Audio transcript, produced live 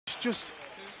just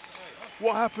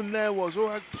what happened there was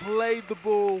URHAUG played the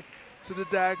ball to the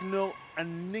diagonal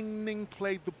and Ningning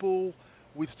played the ball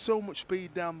with so much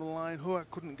speed down the line. URHAUG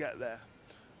couldn't get there.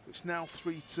 So it's now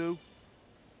 3-2.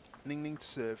 Ningning to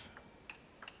serve.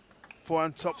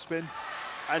 Forehand topspin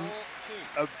and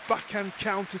a backhand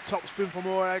counter topspin from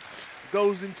URHAUG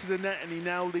goes into the net and he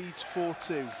now leads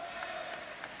 4-2.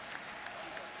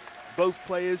 Both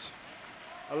players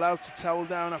allowed to towel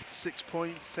down after 6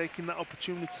 points, taking that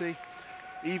opportunity.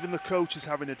 Even the coach is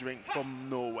having a drink from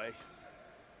Norway.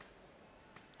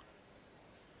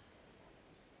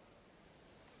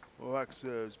 URHAUG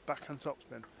serves, backhand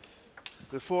topspin.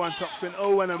 The forehand topspin,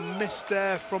 oh, and a miss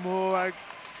there from URHAUG.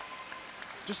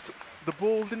 Just, the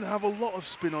ball didn't have a lot of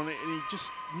spin on it and he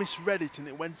just misread it and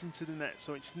it went into the net.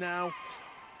 So it's now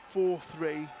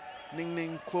 4-3,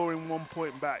 Ningning clawing 1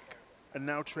 point back and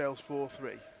now trails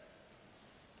 4-3.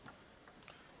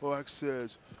 URHAUG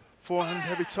serves. Forehand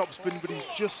heavy topspin, but he's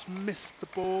just missed the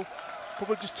ball.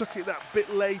 Probably just took it that bit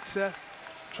later.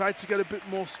 Tried to get a bit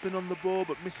more spin on the ball,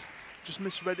 but just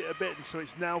misread it a bit, and so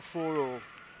it's now 4-all.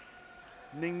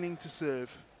 Ningning to serve.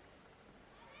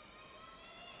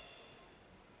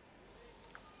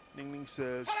 Ningning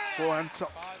serves. Forehand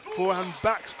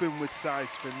backspin with side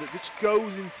spin that just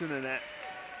goes into the net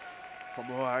from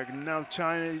URHAUG. And now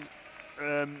China's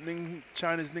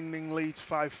Ningning leads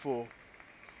 5-4.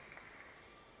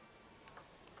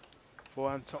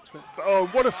 Forehand topspin. Oh,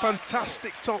 what a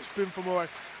fantastic topspin from URHAUG.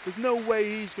 There's no way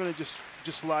he's going to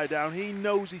just lie down. He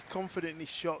knows he's confident in his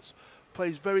shots.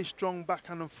 Plays very strong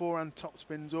backhand and forehand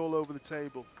topspins all over the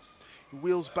table. He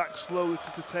wheels back slowly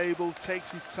to the table,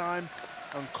 takes his time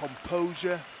and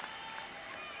composure.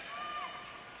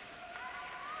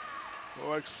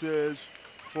 URHAUG serves.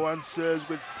 Forehand serves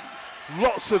with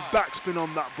lots of backspin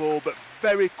on that ball, but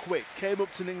very quick. Came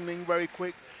up to Ningning very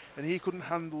quick, and he couldn't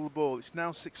handle the ball. It's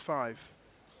now 6-5.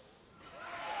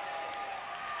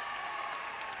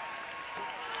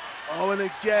 Oh, and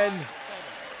again,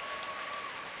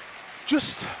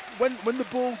 just when the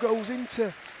ball goes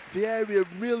into the area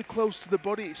really close to the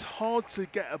body, it's hard to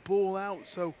get a ball out.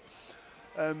 So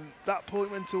that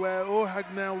point went to where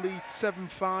URHAUG now leads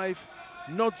 7-5,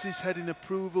 nods his head in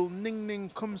approval.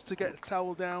 Ningning comes to get the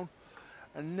towel down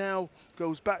and now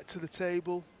goes back to the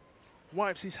table,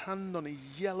 wipes his hand on his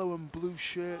yellow and blue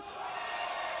shirt.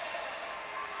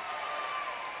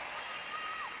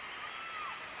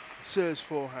 Serves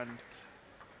forehand.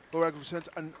 URHAUG returns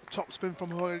and topspin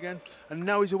from URHAUG again. And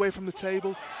now he's away from the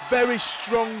table. Very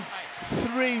strong,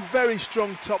 3 very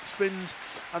strong topspins.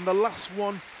 And the last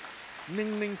one,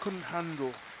 Ningning couldn't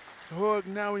handle. URHAUG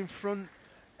now in front,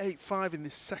 8-5 in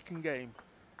this second game.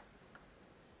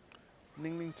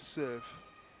 Ningning to serve.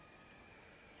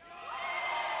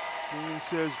 Ningning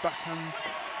serves backhand.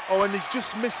 Oh, and he's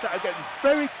just missed that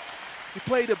again. He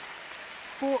played a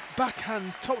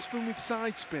backhand topspin with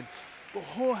side spin, but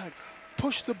URHAUG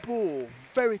pushed the ball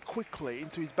very quickly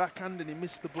into his backhand and he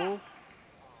missed the ball.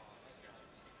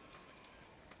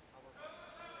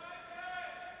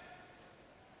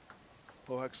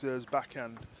 URHAUG serves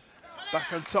backhand.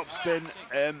 Backhand topspin.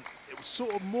 It was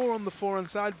sort of more on the forehand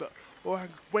side, but URHAUG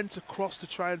went across to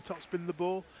try and topspin the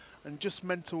ball and just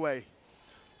meant away.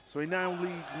 So he now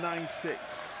leads 9-6.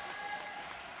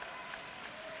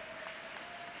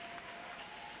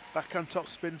 Backhand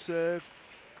topspin serve.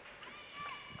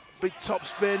 Big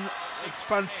topspin. It's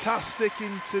fantastic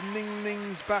into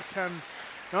Ningning's backhand.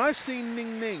 Now I've seen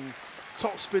Ningning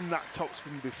topspin that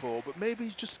topspin before, but maybe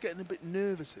he's just getting a bit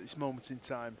nervous at this moment in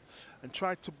time and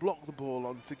tried to block the ball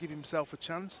on to give himself a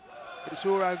chance. But it's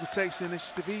URHAUG who takes the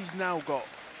initiative. He's now got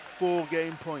 4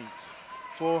 game points.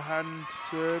 Forehand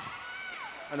serve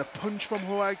and a punch from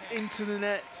URHAUG into the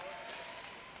net.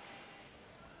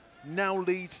 Now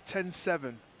leads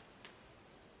 10-7.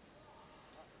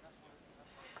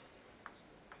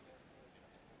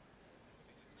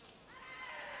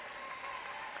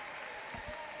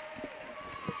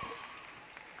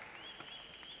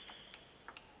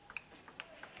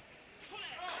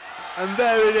 And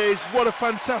there it is, what a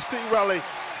fantastic rally.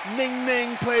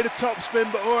 Ningning played a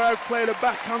topspin, but URHAUG played a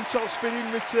backhand topspin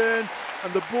in return,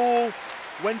 and the ball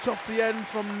went off the end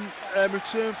from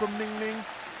return from Ningning.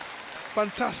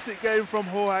 Fantastic game from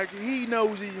URHAUG. He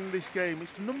knows he's in this game.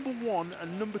 It's the #1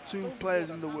 and #2 players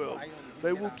in the world.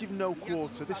 They will give no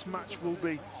quarter. This match will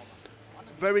be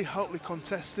very hotly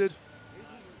contested.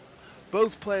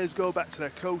 Both players go back to their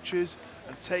coaches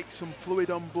and take some fluid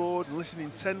on board and listen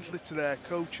intently to their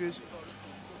coaches.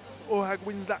 URHAUG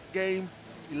wins that game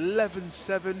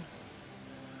 11-7.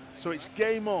 So it's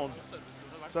game on.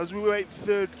 So as we wait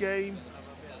third game,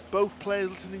 both players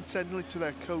listen intently to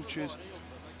their coaches.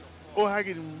 URHAUG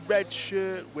in red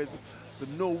shirt with the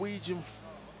Norwegian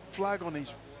flag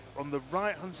on the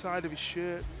right hand side of his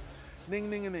shirt.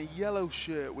 Ningning in a yellow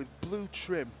shirt with blue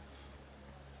trim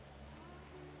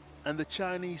and the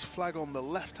Chinese flag on the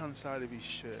left hand side of his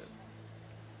shirt.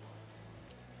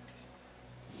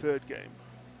 Third game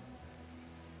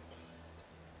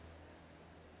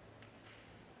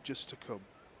just to come.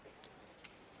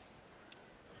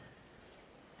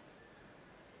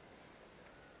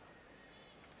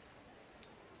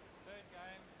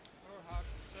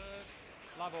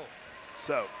 Level.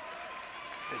 So,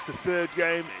 it's the third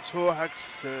game, it's URHAUG's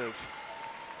serve.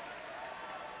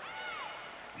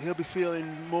 He'll be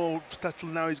feeling more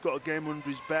settled now he's got a game under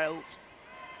his belt.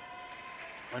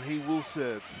 And he will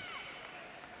serve.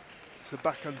 It's a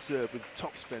backhand serve with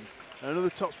topspin. And another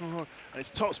topspin, and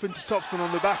it's topspin to topspin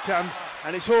on the backhand.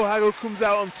 And it's URHAUG who comes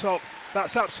out on top.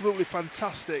 That's absolutely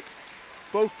fantastic.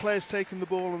 Both players taking the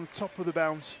ball on the top of the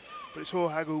bounce, but it's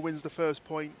URHAUG who wins the first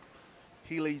point.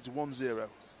 He leads 1-0.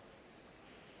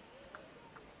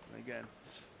 Again.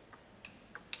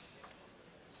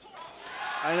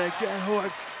 And again,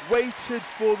 URHAUG waited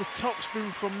for the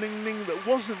topspin from Ningning that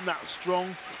wasn't that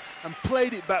strong and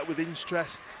played it back with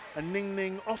interest. And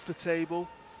Ningning off the table.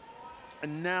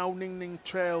 And now Ningning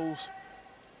trails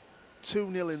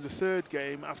 2-0 in the third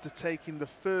game after taking the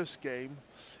first game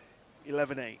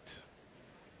 11-8.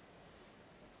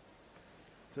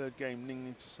 Third game,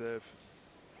 Ningning to serve.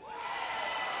 1-2.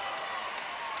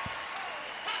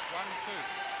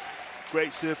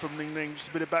 Great serve from Ningning, just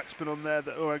a bit of backspin on there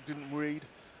that URHAUG didn't read.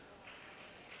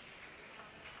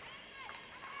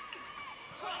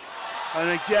 And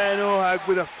again, URHAUG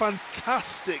with a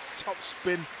fantastic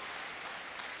topspin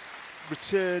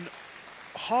return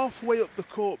halfway up the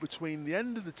court between the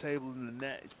end of the table and the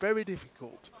net. It's very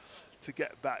difficult to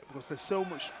get back because there's so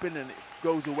much spin and it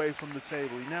goes away from the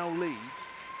table. He now leads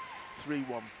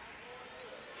 3-1.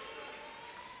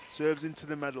 Serves into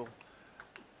the middle.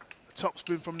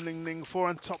 Topspin from Ningning,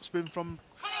 forehand topspin from,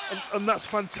 and that's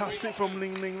fantastic from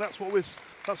Ningning. That's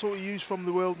what we use from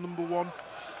the world number one.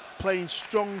 Playing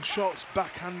strong shots,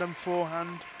 backhand and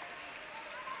forehand.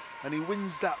 And he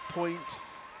wins that point,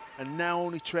 and now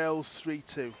only trails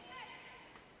 3-2.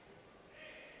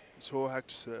 It's URHAUG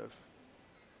to serve.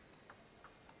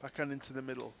 Backhand into the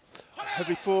middle. A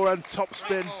heavy forehand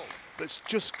topspin that's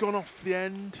just gone off the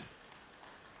end.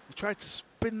 He tried to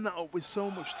spin that up with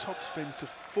so much topspin to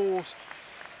force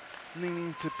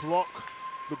Ningning to block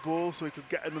the ball so he could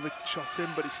get another shot in,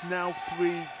 but it's now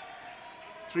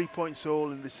 3 points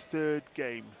all in this third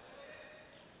game.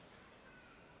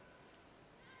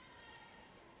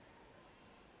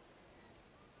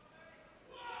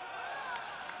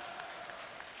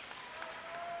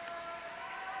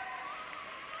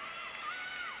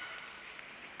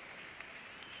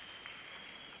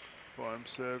 Forehand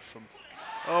serve from,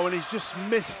 oh, and he's just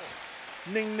missed.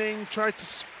 Ningning tried to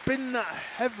spin that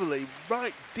heavily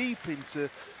right deep into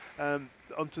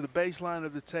onto the baseline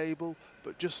of the table,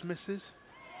 but just misses.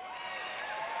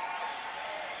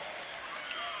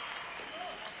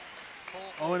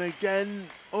 Oh, and again,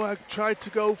 I tried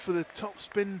to go for the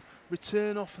topspin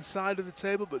return off the side of the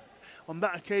table, but on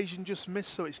that occasion just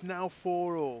missed, so it's now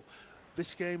 4-all.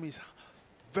 This game is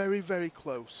very, very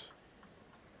close.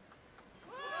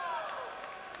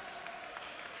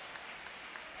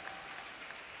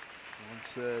 One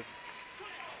serve.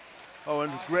 Oh,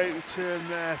 and a great return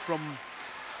there from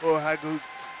URHAUG,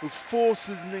 who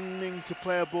forces Ningning to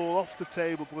play a ball off the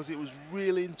table because it was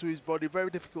really into his body,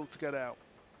 very difficult to get out.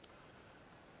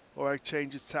 URHAUG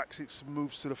changes tactics and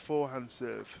moves to the forehand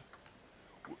serve.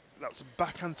 That's a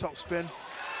backhand topspin,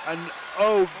 and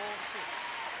oh,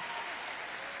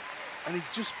 and he's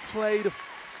just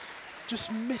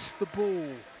just missed the ball,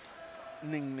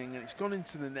 Ningning, and it's gone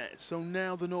into the net. So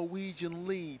now the Norwegian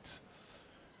leads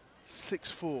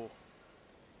 6-4.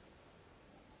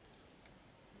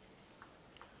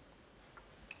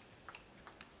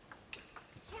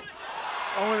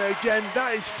 Oh, and again,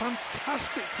 that is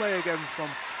fantastic play again from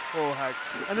URHAUG.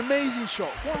 An amazing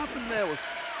shot. What happened there was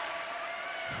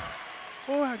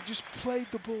URHAUG just played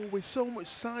the ball with so much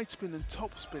side spin and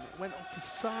top spin. It went off the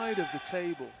side of the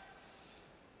table.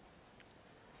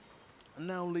 And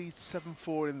now leads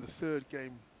 7-4 in the third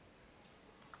game.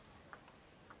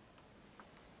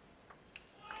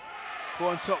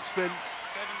 Forehand top spin.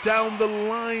 Down the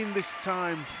line this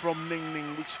time from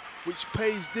Ningning, which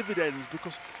pays dividends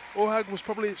because URHAUG was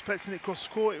probably expecting it cross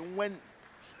court. It went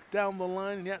down the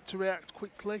line and he had to react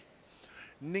quickly.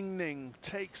 Ningning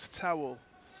takes the towel.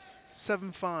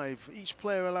 7-5. Each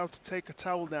player allowed to take a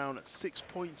towel down at 6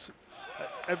 points, at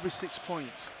every 6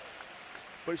 points.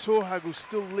 but it's URHAUG who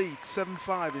still leads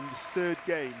 7-5 in this third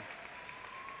game.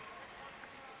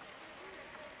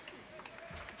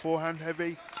 Forehand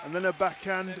heavy, and then a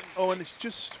backhand. Oh, and it's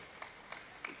just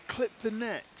clipped the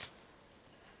net,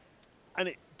 and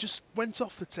it just went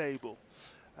off the table.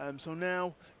 So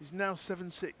now it's now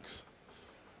 7-6.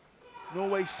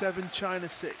 Norway 7, China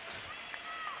 6.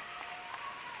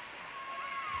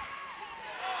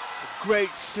 A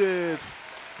great serve,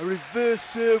 a reverse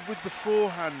serve with the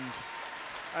forehand,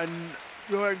 and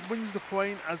URHAUG wins the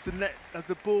point as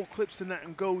the ball clips the net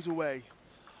and goes away.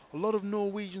 A lot of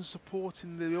Norwegian support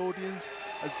in the audience,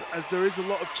 as there is a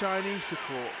lot of Chinese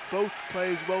support. Both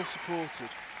players well supported.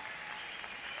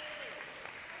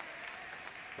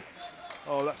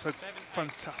 Oh, that's a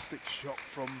fantastic shot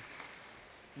from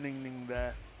Ningning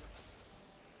there.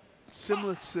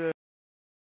 Similar to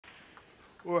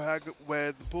URHAUG,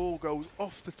 where the ball goes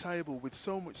off the table with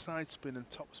so much side spin and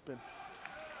top spin.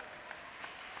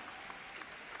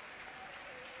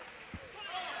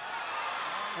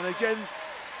 And again,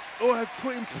 URHAUG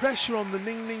putting pressure on the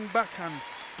Ningning backhand,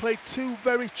 played two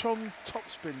very strong top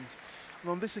spins,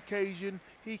 and on this occasion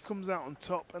he comes out on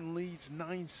top and leads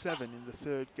 9-7 in the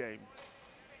third game.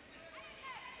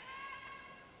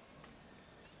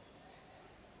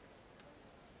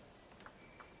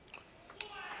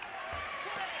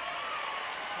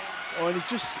 Oh, and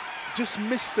he's just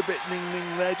missed a bit,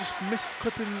 Ningning there, just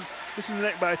missing the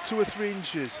net by 2 or 3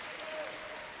 inches.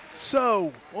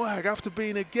 So, URHAUG, after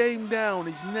being a game down,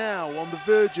 is now on the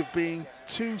verge of being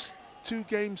two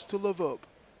games to love up.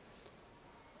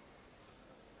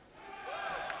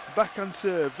 Backhand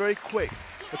serve, very quick,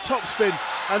 a top spin,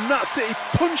 and that's it. He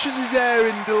punches his air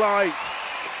in delight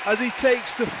as he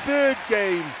takes the third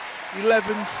game,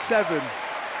 11-7.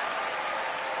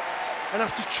 And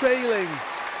after trailing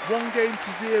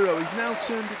 1-0, he's now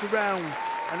turned it around,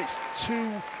 and it's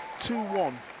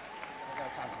 2-1.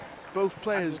 Both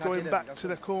players going back to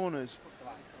their corners,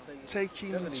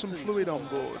 taking some fluid on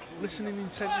board, listening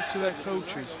intently to their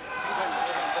coaches.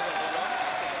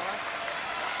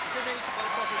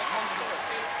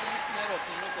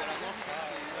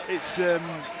 It's a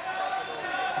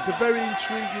very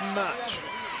intriguing match.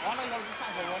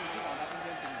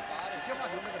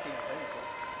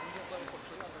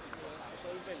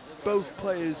 Both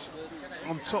players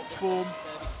on top form.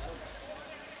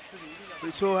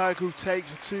 It's URHAUG who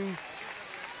takes a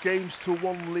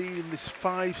 2-1 lead in this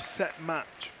 5-set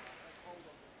match.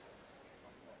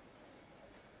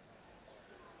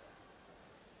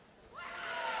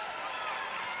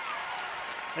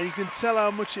 And you can tell how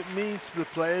much it means to the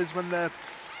players when they're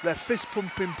fist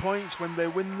pumping points when they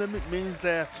win them. It means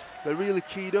they're really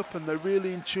keyed up and they're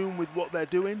really in tune with what they're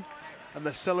doing, and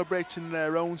they're celebrating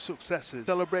their own successes,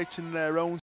 celebrating their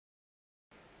own.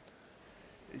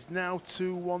 It's now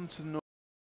 2-1 to Norway.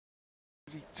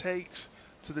 He takes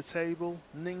to the table.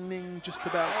 Ningning just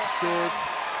about to serve.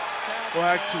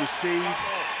 URHAUG to receive.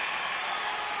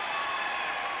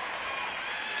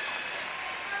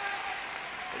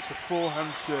 It's a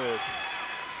forehand serve.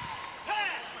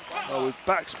 Oh, with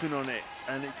backspin on it,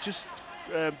 and it just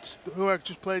URHAUG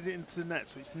just played it into the net,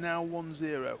 so it's now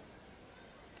 1-0.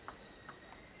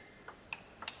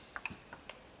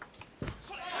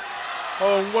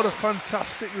 Oh, and what a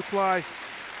fantastic reply.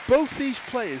 Both these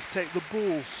players take the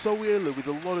ball so early with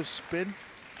a lot of spin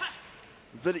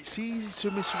that it's easy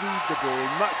to misread the ball.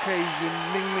 In that occasion,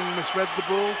 Ningning misread the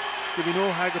ball, giving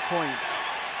URHAUG a point.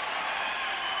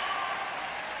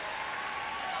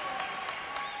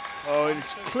 Oh, and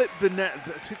it's clipped the net,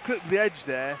 clipped the edge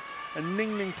there, and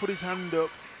Ningning put his hand up.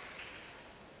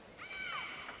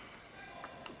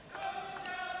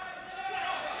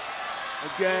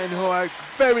 Again, URHAUG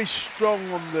very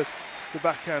strong on the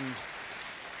backhand.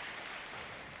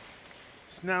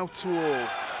 It's now 2-all.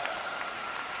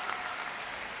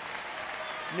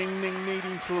 Ningning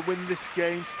needing to win this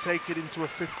game to take it into a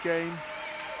 5th game.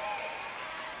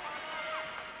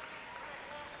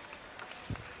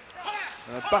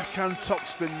 A backhand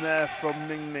topspin there from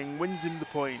Ningning wins him the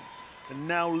point and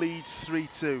now leads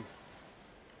 3-2.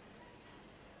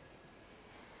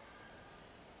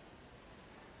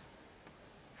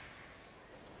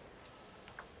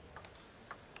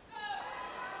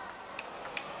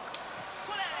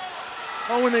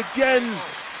 Oh, and again,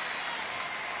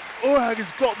 URHAUG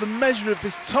has got the measure of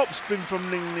this topspin from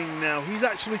Ningning now. He's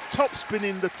actually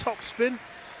topspinning the topspin,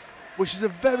 which is a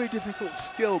very difficult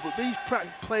skill, but these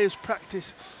players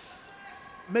practice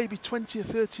maybe 20 or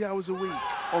 30 hours a week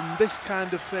on this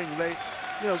kind of thing. They're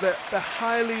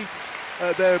highly,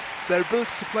 their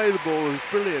ability to play the ball is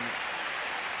brilliant.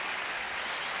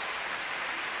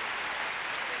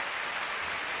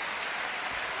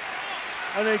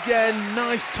 And again,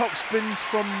 nice top spins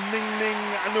from Ningning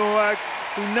and URHAUG,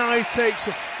 who now takes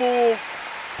a 4-3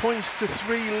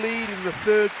 lead in the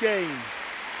third game,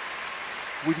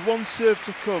 with one serve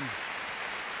to come.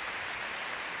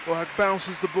 URHAUG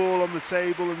bounces the ball on the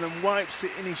table and then wipes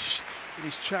it in his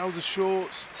trouser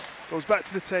shorts, goes back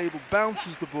to the table,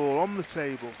 bounces the ball on the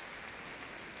table.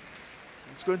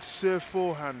 It's going to serve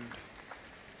forehand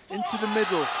into the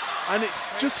middle, and it's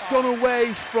just gone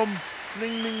away from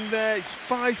Ningning there. It's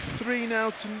 5-3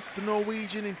 now to the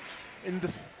Norwegian in the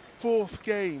fourth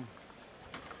game.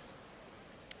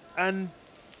 And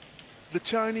the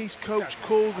Chinese coach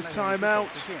calls a timeout.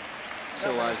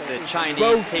 So as the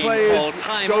Chinese team call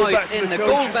timeout in the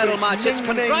gold medal match, it's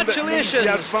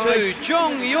congratulations to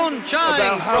Jung Yun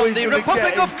Chang from the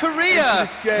Republic of Korea,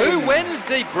 who wins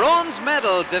the bronze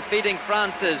medal, defeating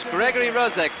France's Gregory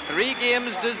Rozek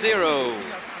 3-0.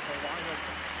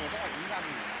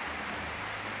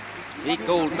 The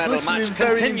gold medal match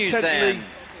continues then.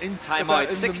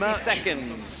 Timeout, 60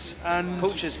 seconds. And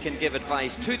coaches can give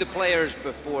advice to the players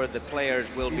before the players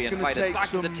will be invited back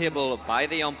to the table by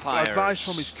the umpires. Advice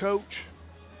from his coach.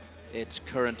 It's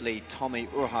currently Tommy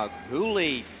URHAUG who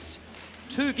leads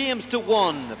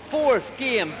 2-1. The fourth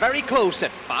game very close at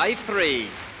 5-3.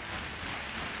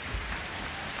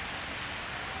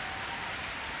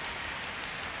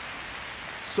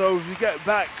 So if you get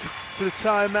back to the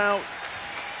timeout,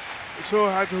 it's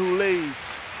URHAUG who leads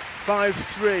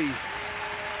 5-3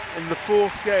 in the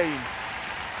fourth game.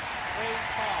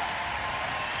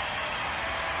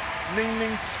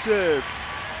 Ningning to serve.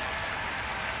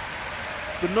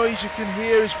 The noise you can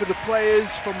hear is for the players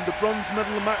from the bronze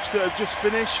medal match that have just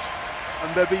finished,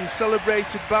 and they're being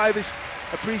celebrated by this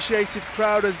appreciative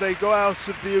crowd as they go out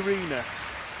of the arena.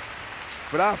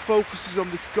 But our focus is on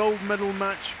this gold medal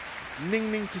match.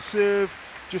 Ningning to serve,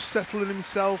 just settling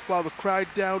himself while the crowd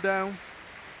bow down.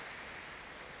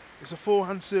 It's a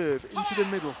forehand serve into the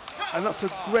middle, and that's a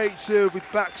great serve with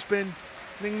backspin.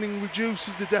 Ningning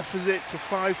reduces the deficit to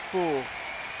 5-4.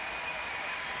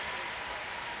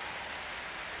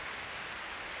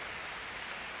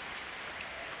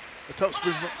 The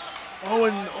topspin. Oh,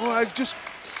 and I just,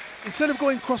 instead of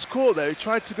going cross court there, he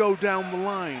tried to go down the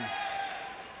line,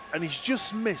 and he's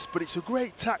just missed. But it's a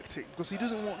great tactic because he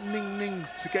doesn't want Ningning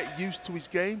to get used to his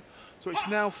game. So it's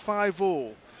now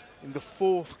 5-all in the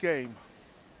fourth game.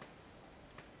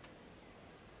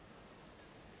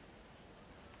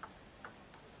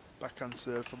 Backhand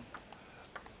serve from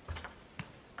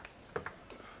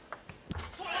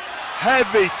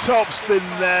heavy topspin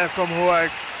there from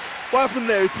URHAUG. What happened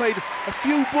there? He played a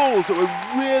few balls that were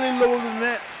really lower than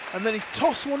net, and then he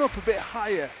tossed one up a bit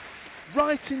higher,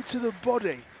 right into the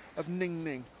body of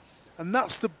Ningning, and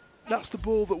that's the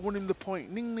ball that won him the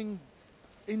point. Ningning,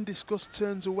 in disgust,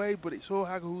 turns away, but it's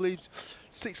URHAUG who leads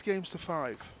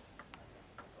 6-5.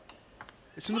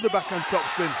 It's another backhand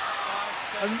topspin.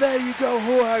 And there you go,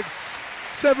 URHAUG,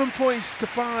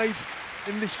 7-5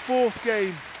 in this fourth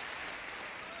game.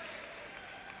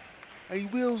 And he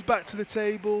wheels back to the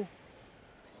table,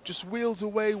 just wheels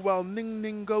away while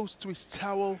Ningning goes to his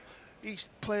towel. Each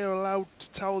player allowed to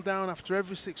towel down after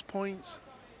every 6 points.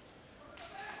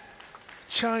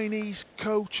 Chinese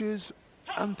coaches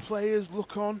and players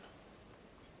look on.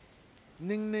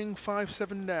 Ningning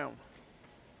 5-7 down.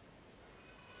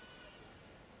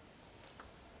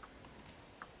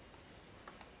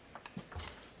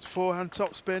 Forehand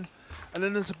topspin, and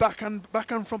then there's a backhand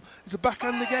from, it's a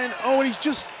backhand again. Oh, and he's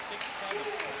just,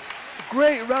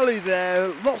 great rally there.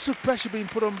 Lots of pressure being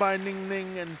put on by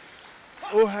Ningning, and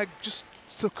URHAUG just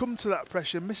succumbed to that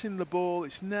pressure, missing the ball.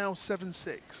 It's now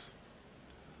 7-6.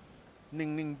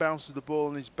 Ningning bounces the ball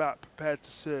on his back, prepared to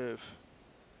serve.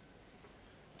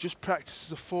 Just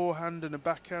practices a forehand and a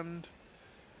backhand.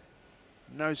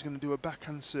 Now he's going to do a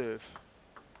backhand serve,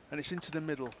 and it's into the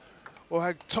middle.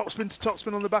 URHAUG topspin to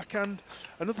topspin on the backhand,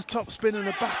 another topspin and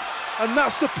a back, and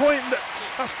that's the point.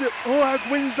 URHAUG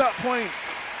wins that point.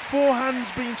 Forehands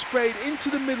being sprayed into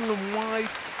the middle and wide,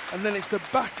 and then it's the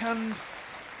backhand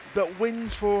that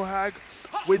wins for URHAUG,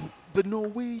 with the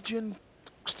Norwegian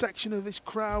section of this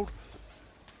crowd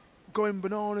going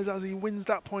bananas as he wins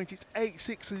that point. It's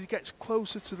 8-6 as he gets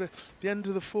closer to the end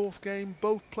of the fourth game.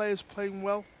 Both players playing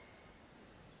well.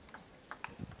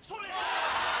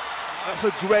 That's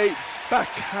a great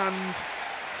backhand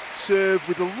serve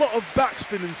with a lot of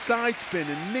backspin and side spin,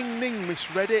 and Ningning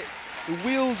misread it. He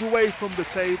wheels away from the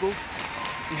table.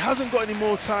 He hasn't got any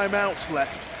more timeouts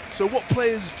left, so what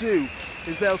players do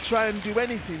is they'll try and do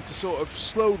anything to sort of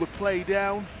slow the play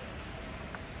down.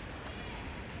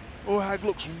 URHAUG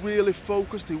looks really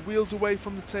focused. He wheels away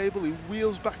from the table, he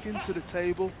wheels back into the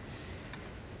table.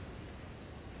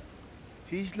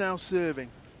 He's now serving.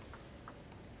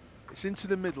 It's into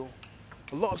the middle.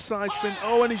 A lot of side spin.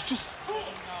 Oh, and he's just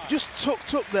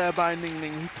tucked up there by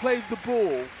Ningning. He played the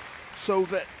ball so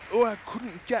that I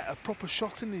couldn't get a proper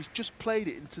shot in. He's just played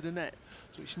it into the net.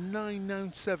 So it's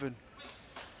 9-9-7.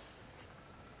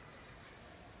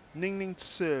 Ningning to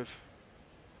serve.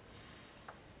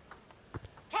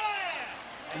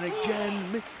 And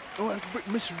again,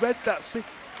 misread that.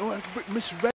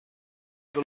 Misread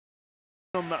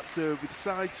on that serve with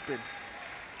side spin.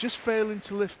 Just failing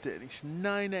to lift it. And it's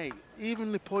 9-8.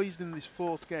 Evenly poised in this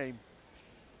fourth game.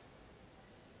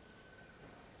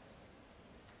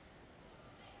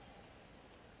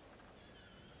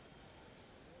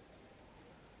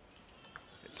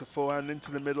 It's a forehand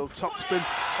into the middle, top spin.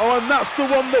 Oh, and that's the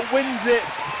one that wins it.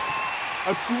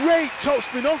 A great top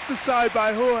spin off the side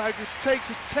by URHAUG. It takes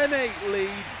a 10-8 lead.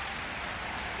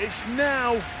 It's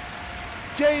now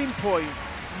game point,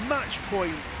 match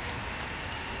point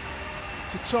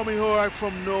to Tommy URHAUG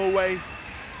from Norway.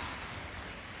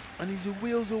 And as he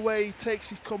wheels away, takes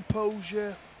his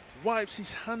composure, wipes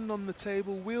his hand on the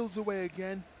table, wheels away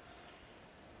again.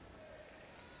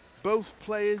 Both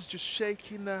players just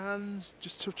shaking their hands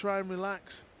just to try and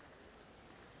relax.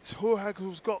 It's URHAUG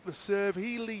who's got the serve.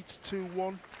 He leads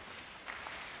 2-1.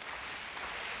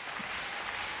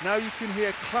 Now you can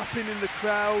hear clapping in the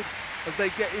crowd as they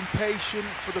get impatient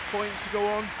for the point to go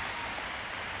on.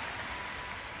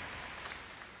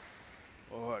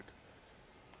 URHAUG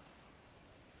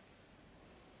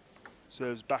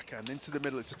serves backhand into the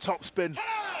middle. It's a top spin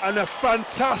and a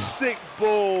fantastic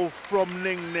ball from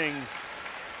Ningning.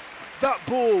 That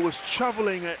ball was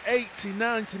travelling at 80,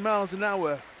 90 miles an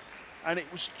hour, and it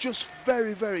was just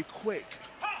very, very quick.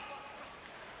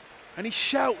 And he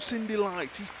shouts in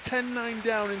delight. He's 10-9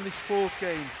 down in this fourth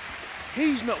game.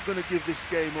 He's not going to give this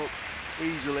game up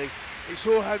easily. It's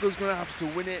URHAUG who's going to have to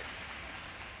win it,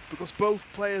 because both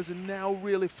players are now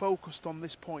really focused on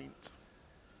this point.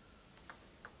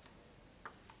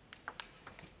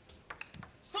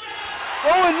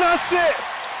 Oh, and that's it!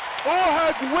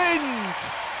 URHAUG wins!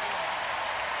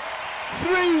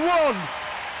 3-1,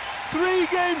 3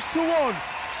 games to 1.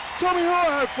 Tommy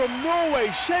URHAUG from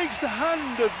Norway shakes the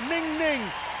hand of Ningning,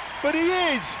 but he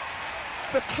is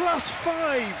the Class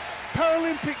 5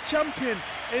 Paralympic champion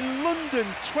in London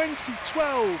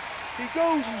 2012. He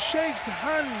goes and shakes the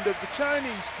hand of the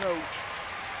Chinese coach.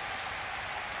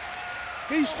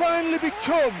 He's finally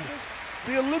become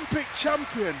the Olympic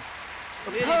champion.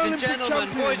 Ladies and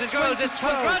gentlemen, boys and girls, it's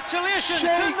congratulations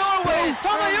to Norway's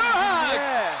Tommy URHAUG,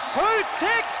 who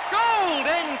takes gold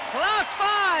in Class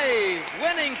 5,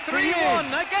 winning 3-1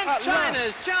 against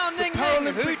China's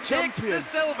Ningning, who takes the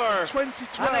silver.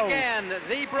 2012. And again,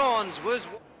 the bronze was...